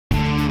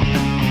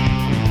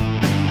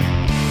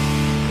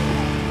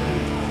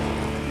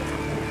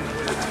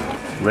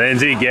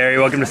Lindsey, Gary,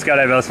 welcome to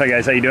SKYDIVES. Hi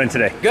guys, how you doing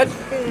today? Good.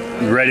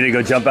 You ready to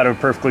go jump out of a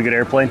perfectly good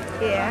airplane?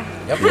 Yeah.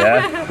 Yep.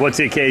 Yeah? What's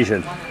the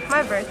occasion?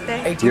 My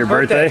birthday. Your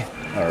birthday?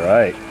 All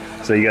right.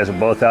 So you guys are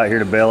both out here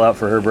to bail out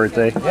for her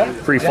birthday? Yep.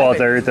 Free fall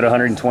to earth at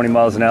 120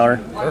 miles an hour?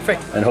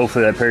 Perfect. And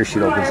hopefully that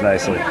parachute opens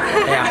nicely.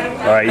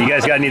 Yeah. All right, you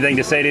guys got anything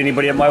to say to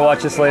anybody that might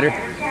watch this later?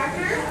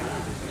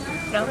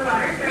 No.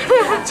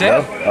 That's it.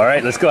 No? All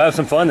right, let's go have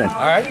some fun then. All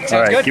right. Sounds All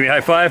right, good. give me a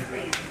high five.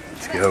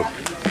 Let's go.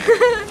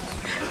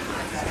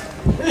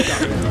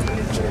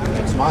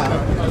 Smile.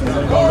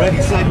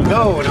 Already said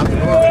go, and out the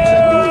door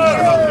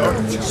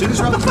already said as soon as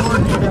you're out the door,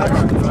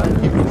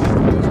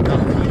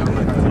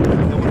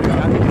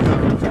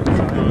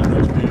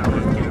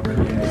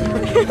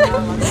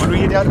 when we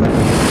get down to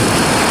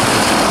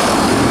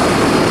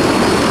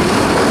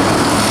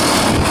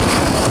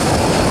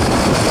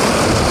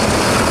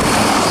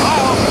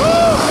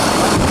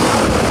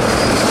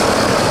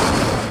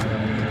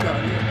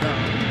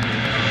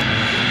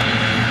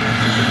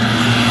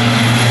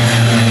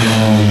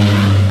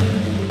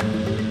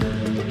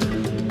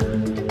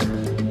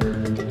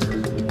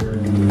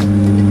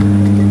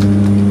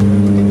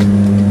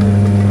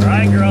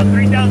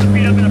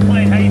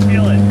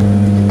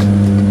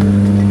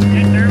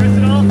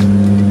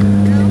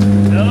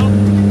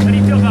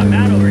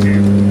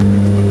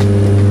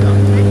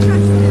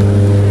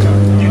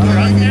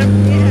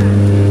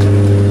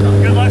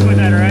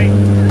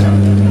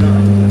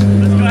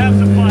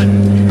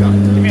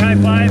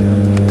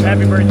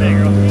happy birthday,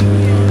 girl.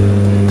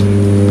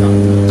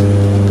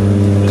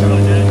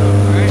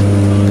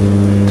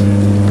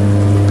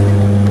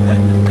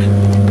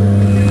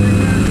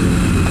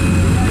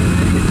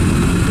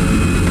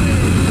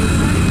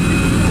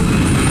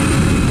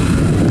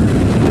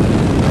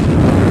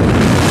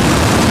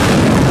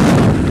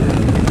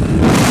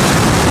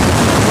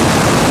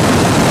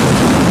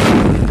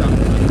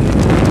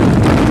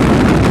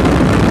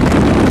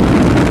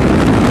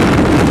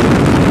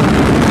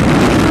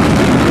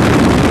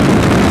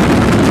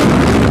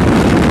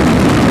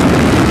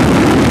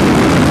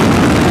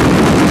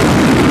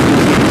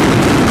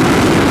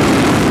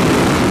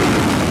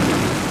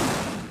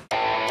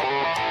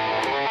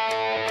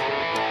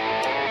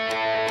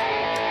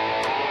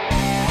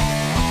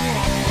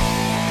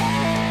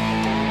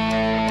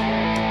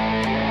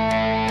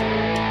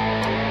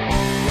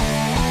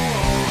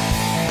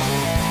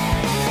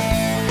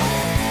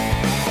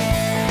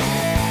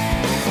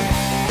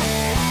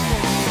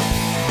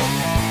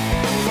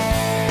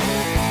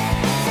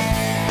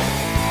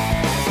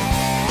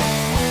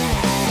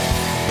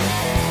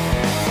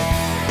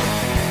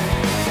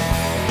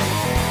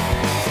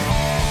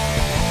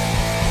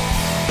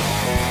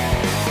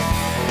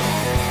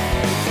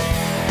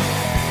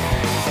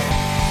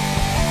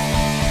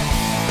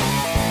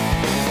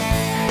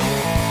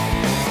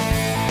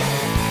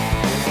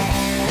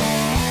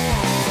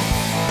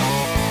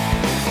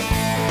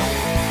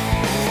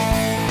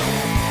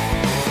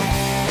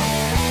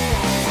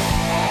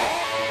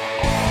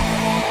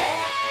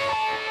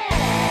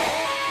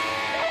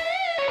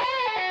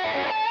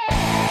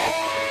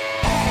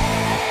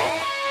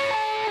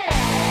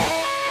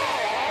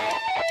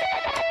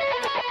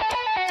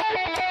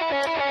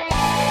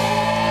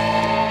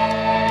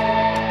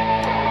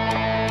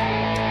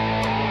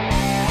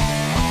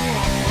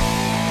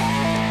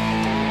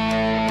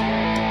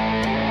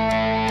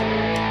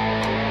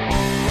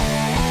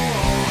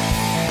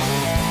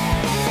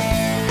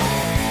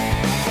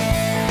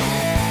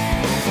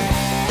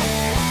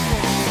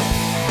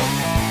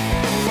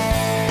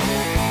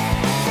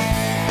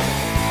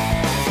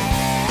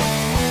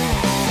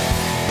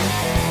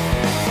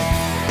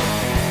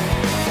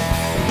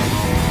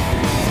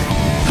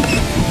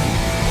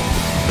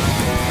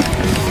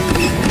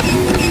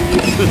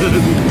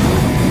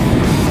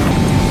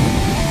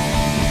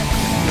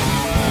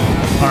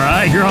 All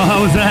right, girl,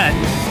 how was that?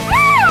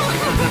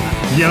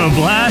 Woo! You have a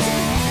blast?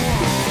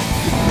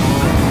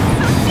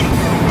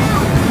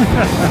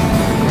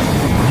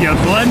 You have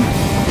fun?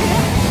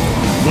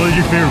 What was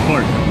your favorite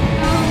part?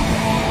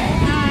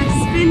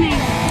 Spinning.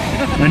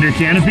 Under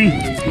canopy? All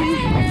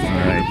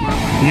right.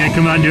 You gonna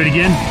come out and do it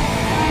again?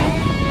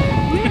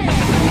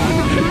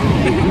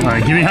 All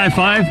right, give me a high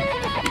five.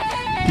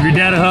 Give your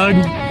dad a hug.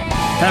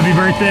 Happy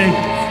birthday.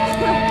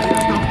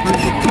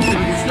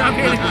 Stop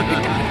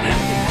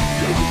it.